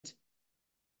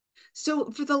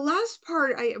So for the last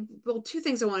part, well, two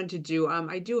things I wanted to do.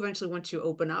 I do eventually want to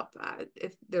open up.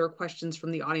 If there are questions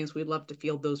from the audience, we'd love to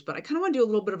field those. But I kind of want to do a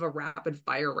little bit of a rapid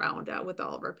fire round with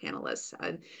all of our panelists.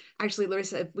 Actually,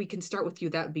 Larissa, if we can start with you,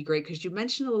 that would be great because you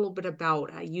mentioned a little bit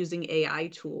about using AI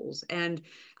tools, and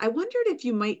I wondered if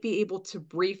you might be able to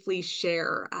briefly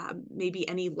share maybe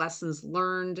any lessons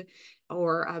learned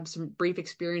or some brief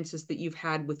experiences that you've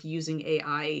had with using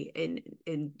AI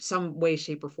in some way,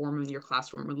 shape, or form in your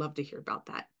classroom. We'd love to hear about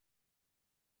that.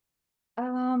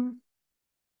 Um,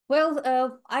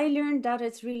 I learned that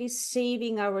it's really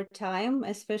saving our time,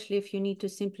 especially if you need to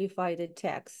simplify the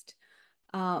text.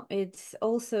 It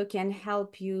also can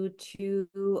help you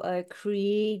to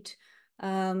create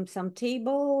some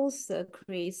tables,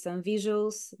 create some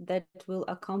visuals that will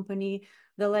accompany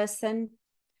the lesson.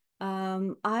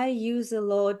 I use a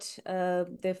lot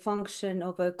the function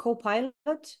of a Copilot.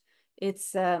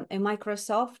 It's a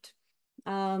Microsoft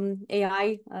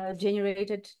AI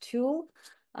generated tool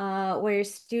where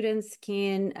students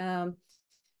can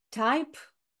type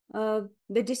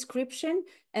the description,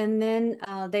 and then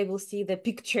they will see the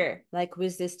picture like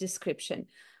with this description.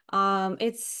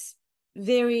 It's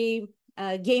very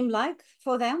game-like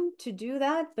for them to do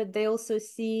that, but they also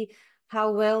see how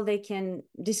well they can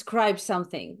describe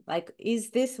something. Like, is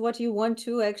this what you want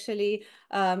to actually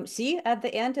see at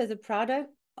the end as a product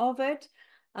of it?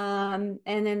 And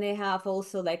then they have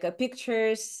also like a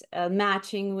pictures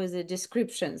matching with the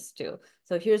descriptions too.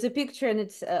 So here's a picture, and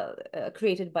it's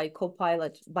created by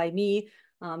Copilot by me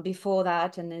before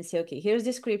that, and then say, okay, here's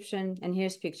description and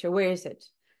here's picture. Where is it?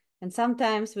 And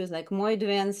sometimes with like more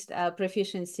advanced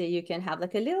proficiency, you can have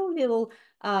like a little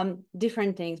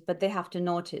different things, but they have to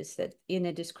notice that in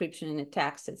a description, in a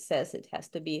text, it says it has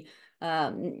to be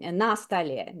на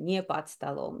столе, не под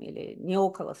столом, или не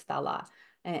около стола,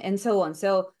 and so on.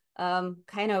 So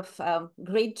kind of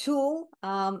great tool.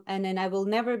 And then I will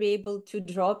never be able to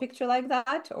draw a picture like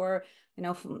that, or, you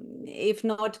know, if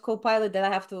not Copilot, then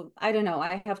I have to, I don't know,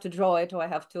 I have to draw it, or I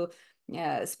have to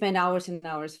spend hours and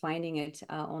hours finding it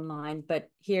online. But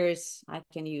here's, I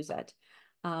can use that.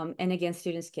 And again,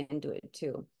 students can do it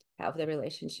too, have the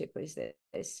relationship with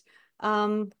this.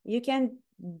 You can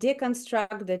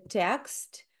deconstruct the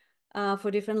text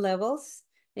for different levels.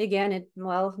 Again,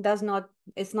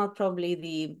 it's not probably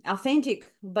the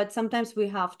authentic, but sometimes we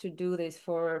have to do this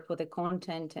for the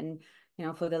content and, you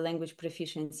know, for the language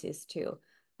proficiencies too.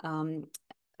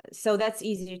 So that's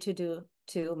easier to do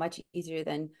too, much easier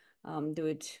than do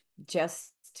it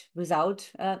just without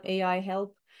AI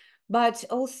help. But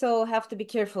also have to be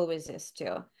careful with this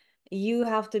too. You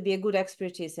have to be a good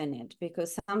expertise in it,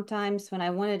 because sometimes when I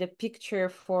wanted a picture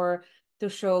to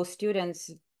show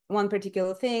students one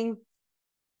particular thing,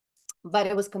 but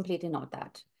it was completely not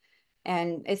that.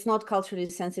 And it's not culturally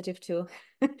sensitive too.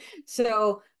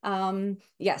 So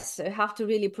yes, I have to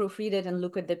really proofread it and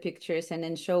look at the pictures and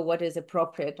then show what is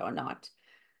appropriate or not.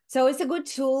 So it's a good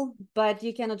tool, but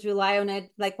you cannot rely on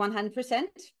it like 100%.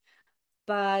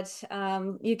 But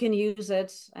you can use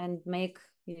it and make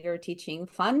your teaching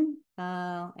fun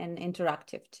and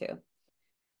interactive too.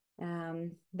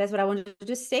 That's what I wanted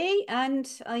to say. And,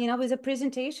 you know, with the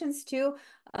presentations too,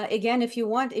 again, if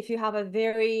you have a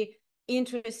very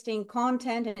interesting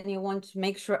content and you want to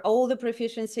make sure all the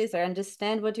proficiencies or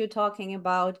understand what you're talking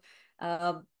about,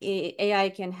 AI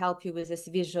can help you with this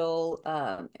visual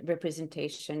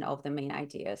representation of the main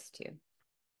ideas too.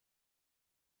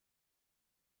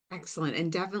 Excellent. And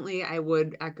definitely, I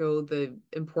would echo the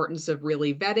importance of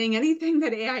really vetting anything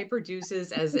that AI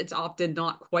produces, as it's often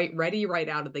not quite ready right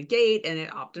out of the gate, and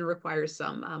it often requires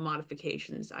some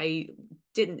modifications. I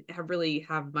didn't really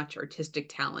have much artistic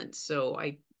talent, so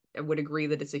I would agree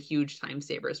that it's a huge time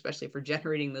saver, especially for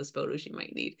generating those photos you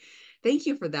might need. Thank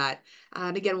you for that.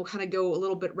 And again, we'll kind of go a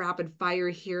little bit rapid fire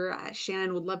here.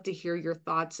 Shannon, would love to hear your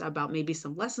thoughts about maybe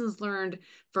some lessons learned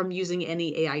from using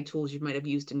any AI tools you might have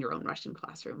used in your own Russian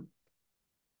classroom.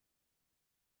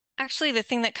 Actually, the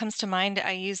thing that comes to mind,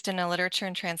 I used in a literature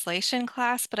and translation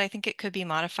class, but I think it could be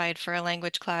modified for a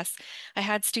language class. I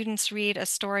had students read a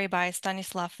story by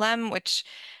Stanislav Lem, which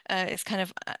is kind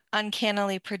of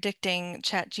uncannily predicting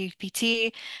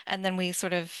ChatGPT. And then we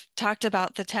sort of talked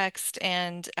about the text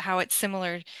and how it's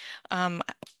similar. Um,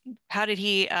 how did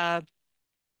he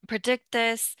predict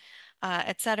this,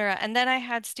 etc. And then I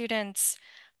had students,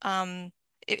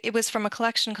 it was from a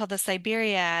collection called the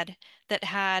Siberiad that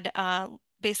had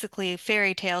basically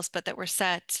fairy tales, but that were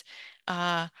set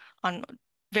on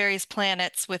various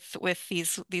planets with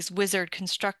these wizard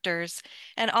constructors,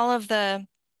 and all of the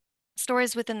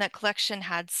stories within that collection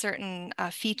had certain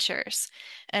features.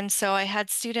 And so I had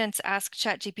students ask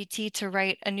ChatGPT to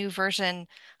write a new version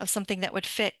of something that would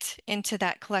fit into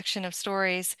that collection of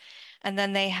stories. And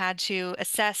then they had to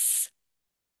assess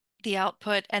the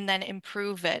output and then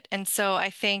improve it. And so I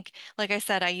think, like I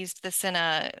said, I used this in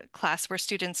a class where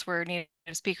students were native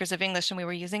speakers of English and we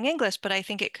were using English, but I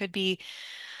think it could be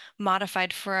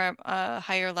modified for a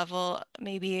higher level,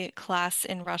 maybe class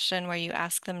in Russian where you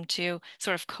ask them to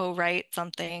sort of co-write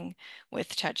something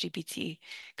with ChatGPT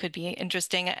could be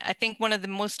interesting. I think one of the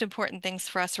most important things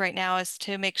for us right now is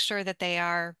to make sure that they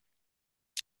are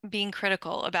being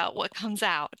critical about what comes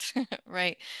out,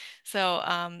 right? So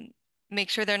make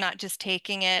sure they're not just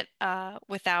taking it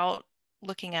without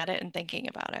looking at it and thinking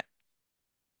about it.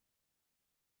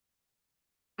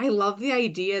 I love the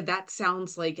idea. That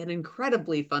sounds like an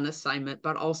incredibly fun assignment,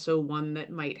 but also one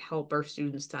that might help our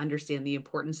students to understand the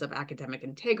importance of academic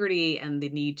integrity and the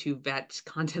need to vet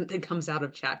content that comes out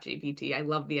of ChatGPT. I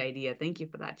love the idea. Thank you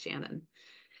for that, Shannon.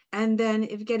 And then,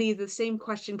 Evgeny, the same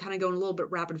question, kind of going a little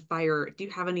bit rapid fire. Do you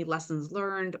have any lessons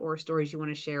learned or stories you want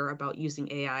to share about using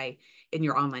AI in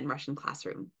your online Russian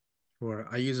classroom? Sure.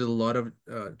 I use a lot of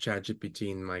ChatGPT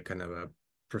in my kind of a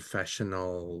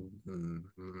professional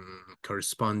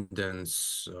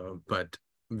correspondence, but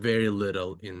very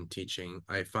little in teaching.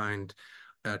 I find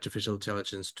artificial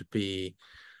intelligence to be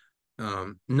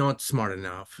not smart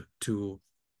enough to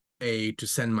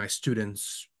send my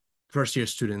students, first year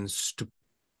students, to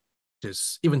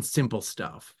just even simple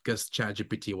stuff, because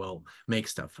ChatGPT will make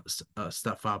stuff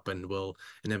up and will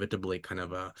inevitably kind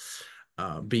of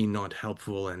be not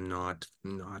helpful and not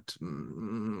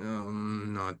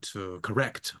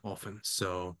correct often.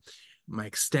 So my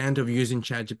extent of using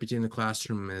ChatGPT in the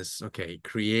classroom is, okay,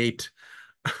 create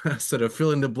sort of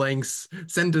fill in the blanks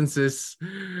sentences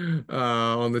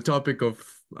on the topic of,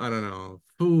 I don't know,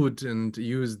 food, and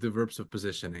use the verbs of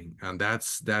positioning, and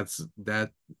that's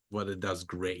what it does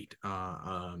great.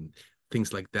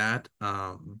 Things like that.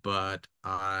 But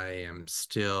I am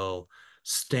still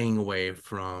staying away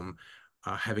from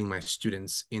having my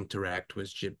students interact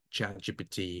with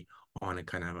ChatGPT on a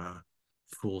kind of a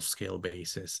full-scale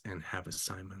basis and have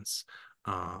assignments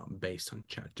based on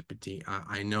ChatGPT.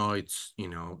 I know it's,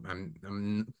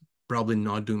 I'm probably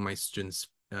not doing my students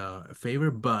a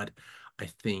favor, but I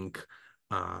think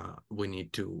we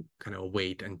need to kind of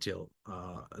wait until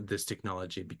this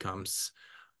technology becomes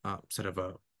sort of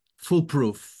a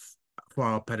foolproof for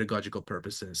our pedagogical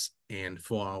purposes and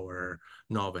for our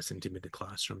novice intermediate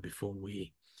classroom before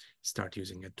we start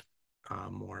using it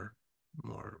more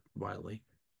widely.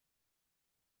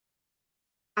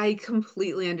 I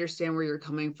completely understand where you're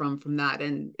coming from that.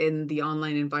 And in the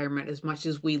online environment, as much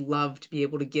as we love to be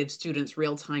able to give students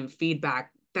real-time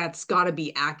feedback, that's got to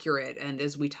be accurate. And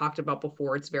as we talked about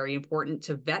before, it's very important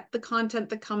to vet the content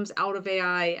that comes out of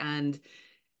AI. And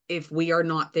if we are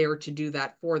not there to do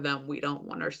that for them, we don't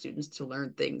want our students to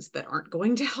learn things that aren't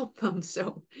going to help them.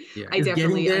 So yeah, I it's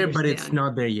definitely getting there, understand. but it's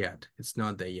not there yet. It's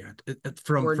not there yet.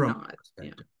 From not.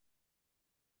 Yeah.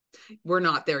 We're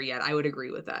not there yet. I would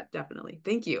agree with that. Definitely.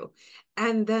 Thank you.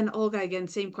 And then Olga, again,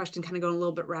 same question, kind of going a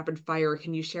little bit rapid fire.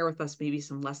 Can you share with us maybe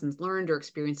some lessons learned or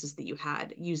experiences that you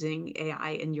had using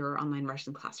AI in your online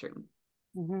Russian classroom?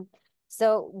 Mm-hmm.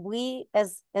 So we,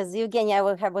 as Evgeny,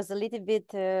 I was a little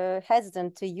bit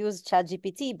hesitant to use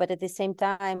ChatGPT, but at the same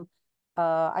time,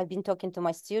 I've been talking to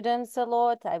my students a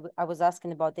lot. I was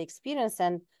asking about the experience,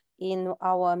 and in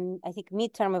our, I think,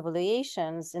 midterm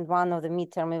evaluations, in one of the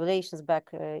midterm evaluations back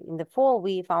in the fall,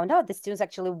 we found out the students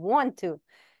actually want to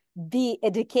be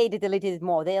educated a little bit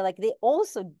more. They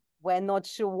also were not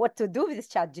sure what to do with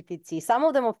ChatGPT. Some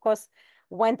of them, of course,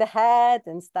 went ahead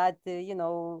and started,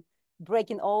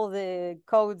 breaking all the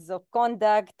codes of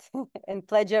conduct and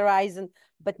plagiarizing.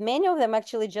 But many of them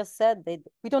actually just said that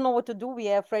we don't know what to do. We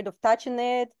are afraid of touching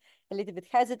it, a little bit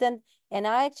hesitant. And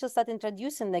I actually started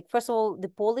introducing, like, first of all, the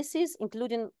policies,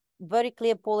 including very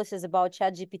clear policies about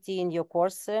ChatGPT in your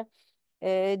course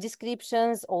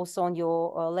descriptions, also on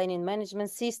your learning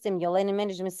management system,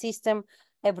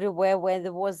 everywhere where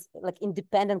there was like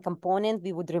independent component,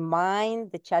 we would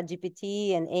remind the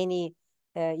ChatGPT and any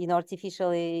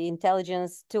artificial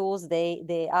intelligence tools,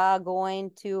 they are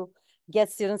going to get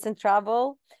students in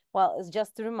trouble. Well, it's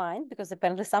just to remind, because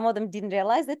apparently some of them didn't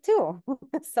realize it too.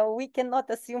 So we cannot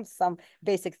assume some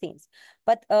basic things.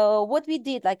 But what we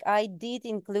did, like I did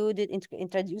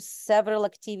introduce several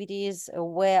activities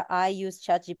where I use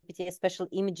ChatGPT, especially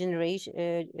image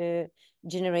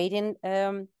generating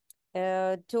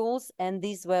tools, and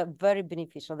these were very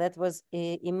beneficial. That was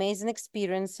amazing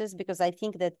experiences, because I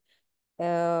think that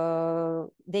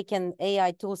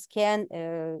AI tools can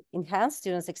enhance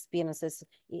students' experiences.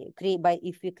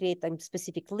 If we create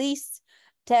specific lists,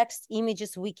 text,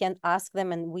 images, we can ask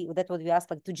them, and that's what we ask,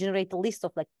 like, to generate a list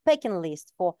of, like, packing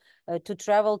list for to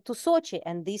travel to Sochi,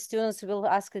 and these students will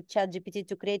ask ChatGPT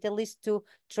to create a list to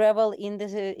travel in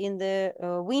the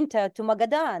winter to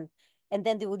Magadan, and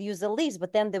then they will use a list,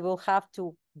 but then they will have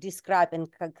to describe and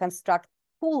construct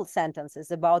full sentences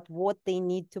about what they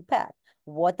need to pack,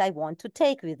 what I want to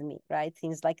take with me, right?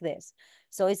 Things like this.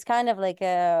 So it's kind of like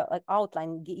a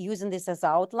outline, using this as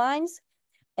outlines.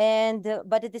 And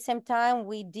but at the same time,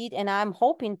 we did, and I'm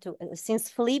hoping to, since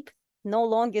Flip no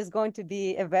longer is going to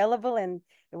be available and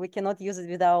we cannot use it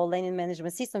with our learning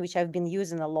management system, which I've been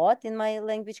using a lot in my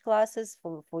language classes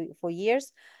for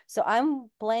years. So I'm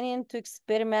planning to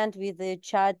experiment with the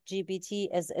ChatGPT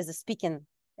as a speaking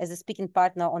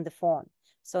partner on the phone.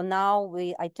 So now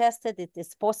I tested it.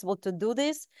 It's possible to do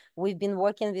this. We've been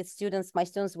working with students. My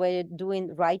students were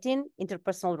doing writing,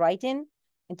 interpersonal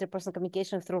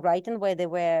communication through writing, where they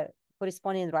were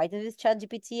corresponding writing with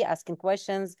ChatGPT, asking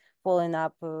questions, following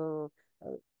up with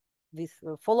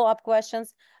follow-up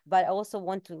questions. But I also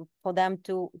want for them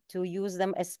to use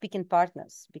them as speaking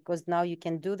partners, because now you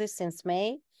can do this since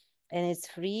May, and it's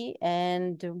free,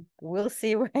 and we'll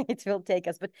see where it will take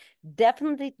us. But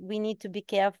definitely we need to be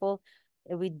careful.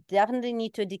 We definitely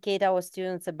need to educate our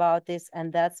students about this,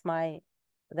 and that's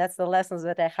the lessons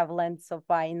that I have learned so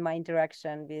far in my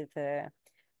interaction with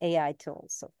AI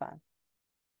tools so far.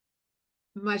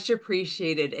 Much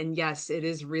appreciated. And yes, it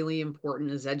is really important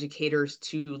as educators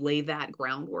to lay that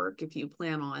groundwork. If you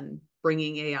plan on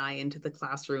bringing AI into the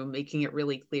classroom, making it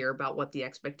really clear about what the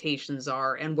expectations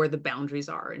are and where the boundaries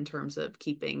are in terms of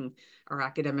keeping our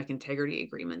academic integrity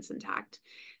agreements intact.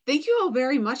 Thank you all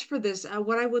very much for this.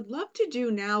 What I would love to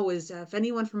do now is, if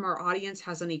anyone from our audience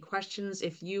has any questions,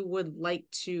 if you would like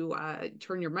to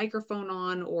turn your microphone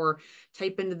on or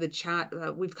type into the chat.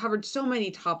 We've covered so many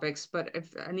topics, but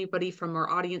if anybody from our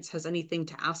audience has anything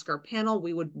to ask our panel,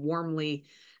 we would warmly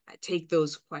take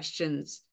those questions